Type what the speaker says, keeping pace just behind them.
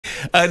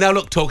Now,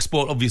 look,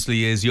 talkSPORT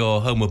obviously is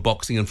your home of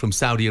boxing, and from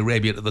Saudi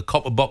Arabia to the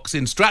Copper Box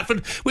in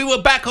Stratford, we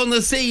were back on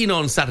the scene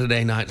on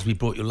Saturday night as we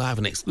brought you live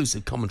an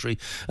exclusive commentary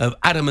of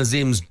Adam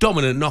Azim's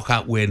dominant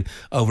knockout win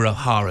over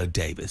O'Hara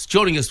Davis.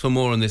 Joining us for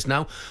more on this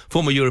now,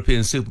 former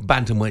European Super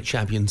Bantamweight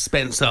champion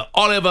Spencer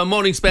Oliver.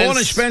 Morning, Spence.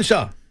 Morning,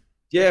 Spencer.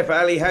 Jeff,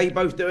 Ali, how you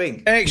both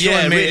doing?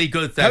 Excellent, yeah, mate. Really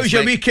good, thanks. How was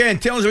your mate.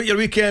 weekend? Tell us about your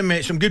weekend,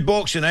 mate. Some good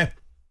boxing, eh?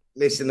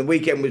 Listen, the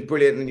weekend was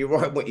brilliant, and you're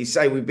right in what you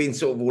say. We've been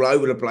sort of all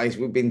over the place.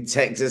 We've been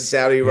Texas,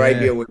 Saudi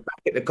Arabia, we're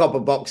back at the Copper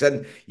Box.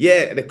 And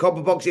yeah, the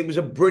Copper Box, it was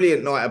a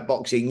brilliant night of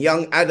boxing.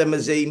 Young Adam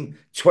Azim,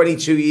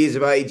 22 years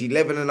of age,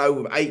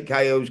 11-0 with 8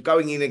 KOs,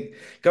 going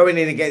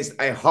in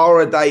against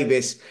O'Hara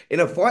Davis in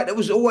a fight that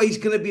was always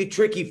going to be a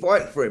tricky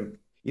fight for him.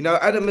 You know,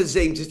 Adam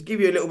Azim, just to give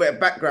you a little bit of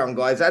background,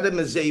 guys, Adam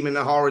Azim and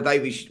O'Hara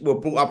Davis were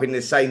brought up in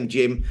the same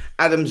gym.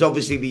 Adam's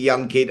obviously the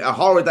young kid.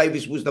 O'Hara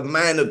Davis was the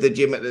man of the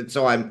gym at the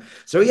time.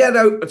 So he had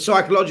a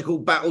psychological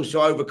battle to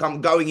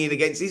overcome going in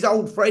against his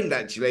old friend,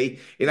 actually,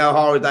 in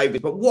O'Hara Davis.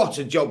 But what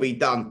a job he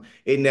done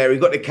in there. He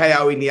got the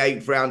KO in the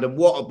 8th round, and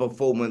what a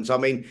performance. I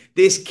mean,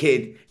 this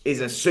kid is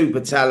a super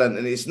talent,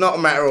 and it's not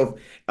a matter of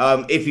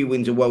if he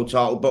wins a world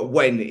title, but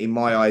when, in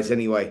my eyes,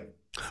 anyway.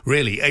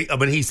 Really? I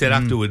mean, he said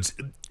afterwards,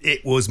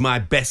 it was my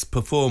best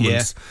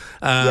performance.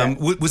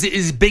 Was it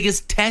his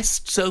biggest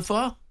test so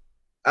far?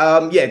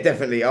 Yeah,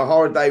 definitely.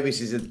 O'Hara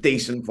Davis is a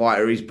decent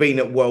fighter. He's been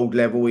at world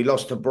level. He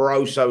lost to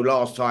Barroso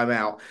last time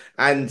out.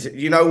 And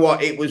you know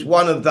what? It was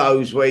one of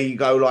those where you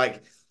go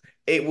like,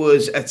 it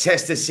was a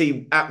test to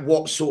see at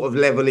what sort of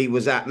level he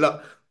was at.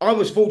 Look, I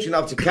was fortunate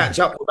enough to catch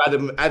up with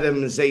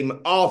Adam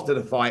Azim after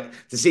the fight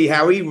to see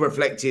how he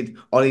reflected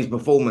on his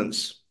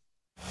performance.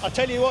 I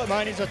tell you what,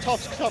 man, he's a top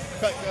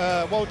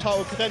world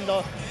title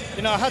contender.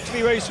 You know, I had to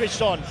be very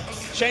switched on.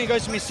 Shane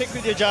goes to me, stick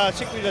with your jab,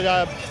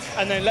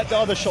 and then let the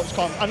other shots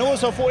come. And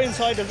also for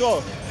inside as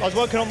well. I was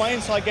working on my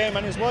inside game,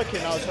 and it's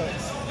working now. So,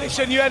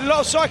 listen, you had a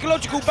lot of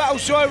psychological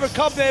battles to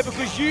overcome there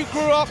because you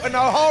grew up and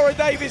O'Hara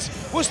Davis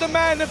was the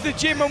man of the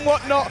gym and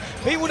whatnot.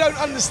 People don't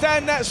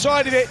understand that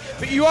side of it,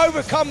 but you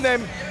overcome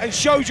them and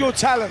showed your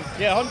talent.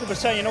 Yeah,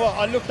 100%. You know what?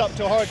 I looked up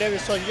to O'Hara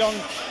Davis so young,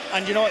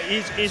 and you know what?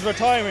 He's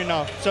retiring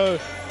now. So,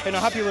 you know,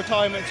 happy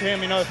retirement to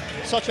him. You know,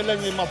 such a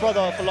legend, my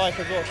brother for life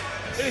as well.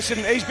 Listen,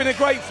 he's been a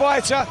great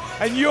fighter,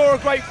 and you're a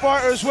great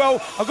fighter as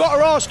well. I've got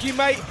to ask you,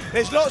 mate,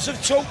 there's lots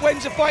of talk.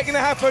 When's the fight going to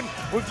happen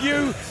with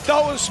you,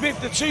 Dalton Smith,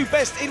 the two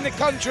best in the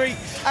country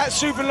at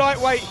super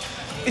lightweight?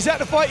 Is that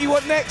the fight you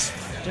want next?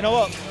 You know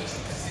what?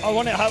 I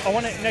want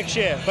it next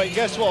year. But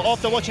guess what?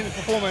 After watching the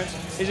performance,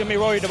 he's going to be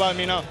worried about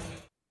me now.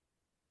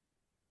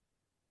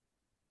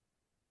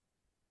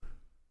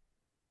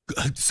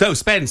 So,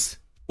 Spence,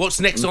 what's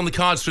next on the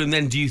cards for him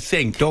then, do you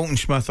think? Dalton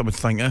Smith, I would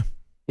think, eh?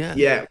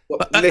 Yeah.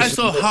 Well, I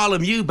saw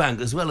Harlem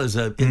Eubank as well as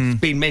it's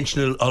been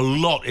mentioned a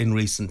lot in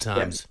recent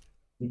times.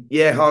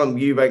 Yeah, Harlem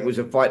Eubank was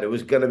a fight that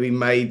was going to be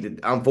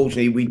made.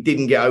 Unfortunately, we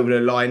didn't get over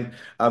the line.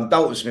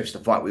 Dalton Smith's the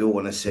fight we all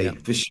want to see,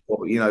 for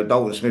sure. You know,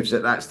 Dalton Smith's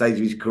at that stage of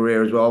his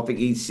career as well. I think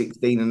he's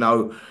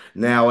 16-0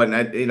 now,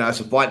 and you know,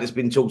 it's a fight that's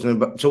been talked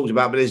about.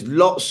 But there's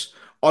lots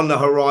on the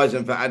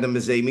horizon for Adam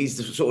Azim.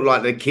 He's sort of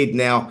like the kid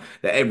now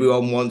that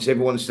everyone wants.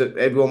 Everyone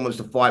wants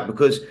to fight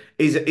because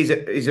he's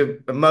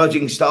an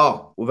emerging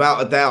star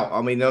without a doubt.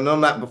 I mean, and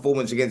on that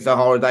performance against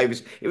O'Hara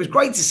Davis, it was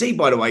great to see.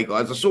 By the way,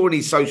 guys, I saw on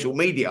his social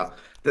media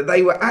that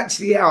they were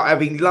actually out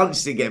having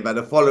lunch together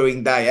the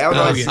following day. How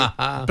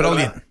nice!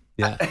 Brilliant.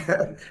 Yeah.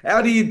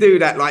 How do you do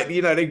that? Like,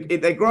 you know,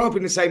 they grow up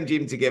in the same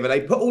gym together. They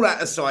put all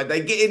that aside.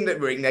 They get in the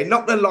ring. They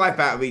knock the life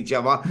out of each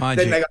other.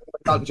 Then they go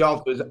to lunch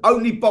afterwards.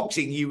 Only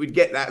boxing, you would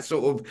get that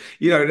sort of,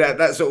 you know,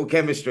 that sort of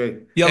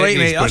chemistry. You're right,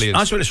 mate.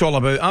 That's what it's all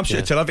about.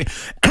 Absolutely terrific.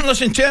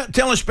 Listen,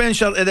 tell us,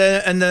 Spencer,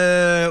 in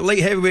the light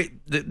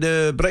heavyweight,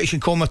 the British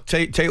and Commonwealth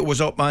title was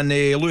up, and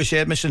Lewis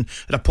Edmonson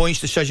had a points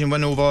decision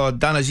win over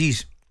Dan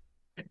Aziz.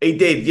 He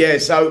did, yeah.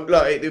 So,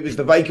 look, it was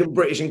the vacant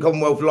British and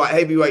Commonwealth light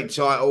heavyweight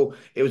title.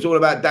 It was all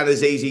about Dan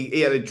Aziz.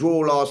 He had a draw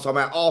last time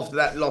out. After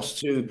that, lost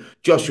to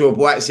Joshua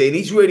Buatsi. And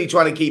he's really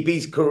trying to keep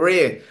his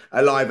career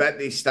alive at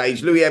this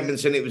stage. Lewie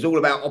Edmonson, it was all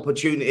about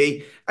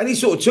opportunity. And he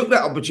sort of took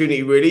that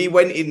opportunity, really. He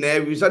went in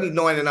there. He was only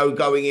 9-0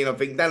 going in. I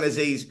think Dan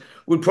Aziz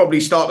would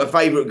probably start the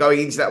favourite going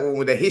into that one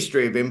with a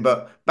history of him.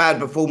 But bad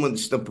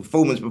performance, the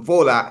performance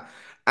before that.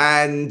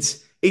 And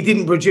he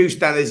didn't produce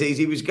Dan Aziz.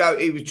 He was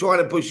trying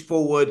to push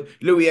forward.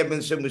 Lewie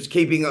Edmonson was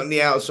keeping on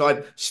the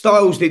outside.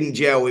 Styles didn't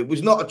gel. It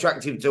was not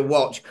attractive to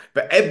watch.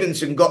 But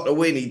Edmonson got the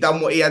win. He done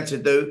what he had to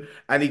do,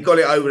 and he got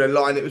it over the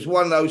line. It was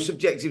one of those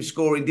subjective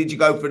scoring. Did you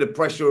go for the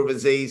pressure of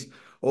Aziz,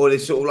 or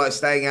this sort of like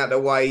staying out the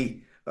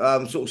way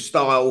sort of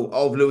style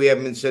of Lewie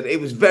Edmonson? It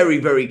was very,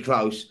 very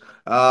close.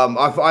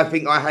 I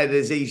think I had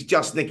Aziz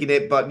just nicking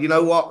it, but you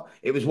know what?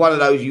 It was one of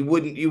those you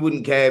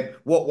wouldn't care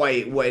what way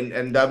it went.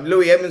 And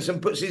Lewie Edmonson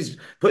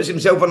puts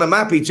himself on the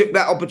map. He took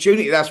that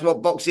opportunity. That's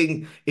what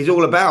boxing is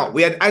all about.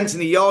 We had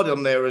Anthony Yarde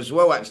on there as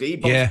well. Actually, he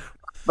boxed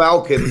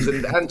Falcons,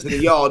 and Anthony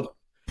Yarde.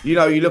 You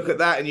know, you look at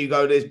that and you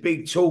go, there's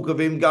big talk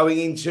of him going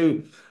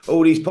into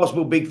all these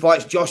possible big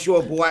fights.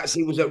 Joshua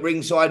Buatsi was at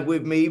ringside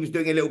with me. He was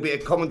doing a little bit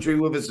of commentary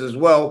with us as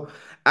well.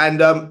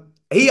 And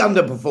he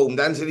underperformed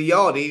Anthony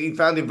Yarde. He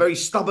found a very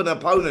stubborn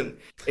opponent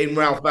in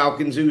Ralph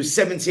Falcons, who was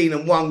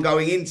 17-1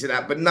 going into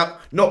that, but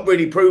not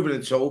really proven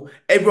at all.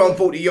 Everyone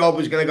thought that Yarde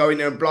was going to go in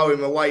there and blow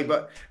him away,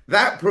 but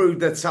that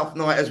proved a tough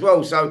night as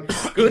well. So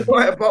good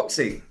night of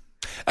boxing.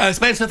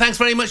 Spencer, thanks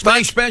very much.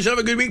 Thanks, Spencer. Have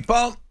a good week,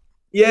 pal.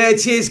 Yeah,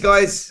 cheers,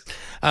 guys.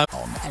 On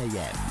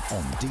AM,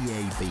 on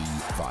DAB,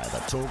 via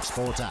the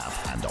talkSPORT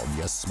app and on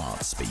your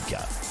smart speaker.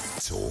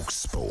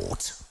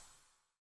 talkSPORT.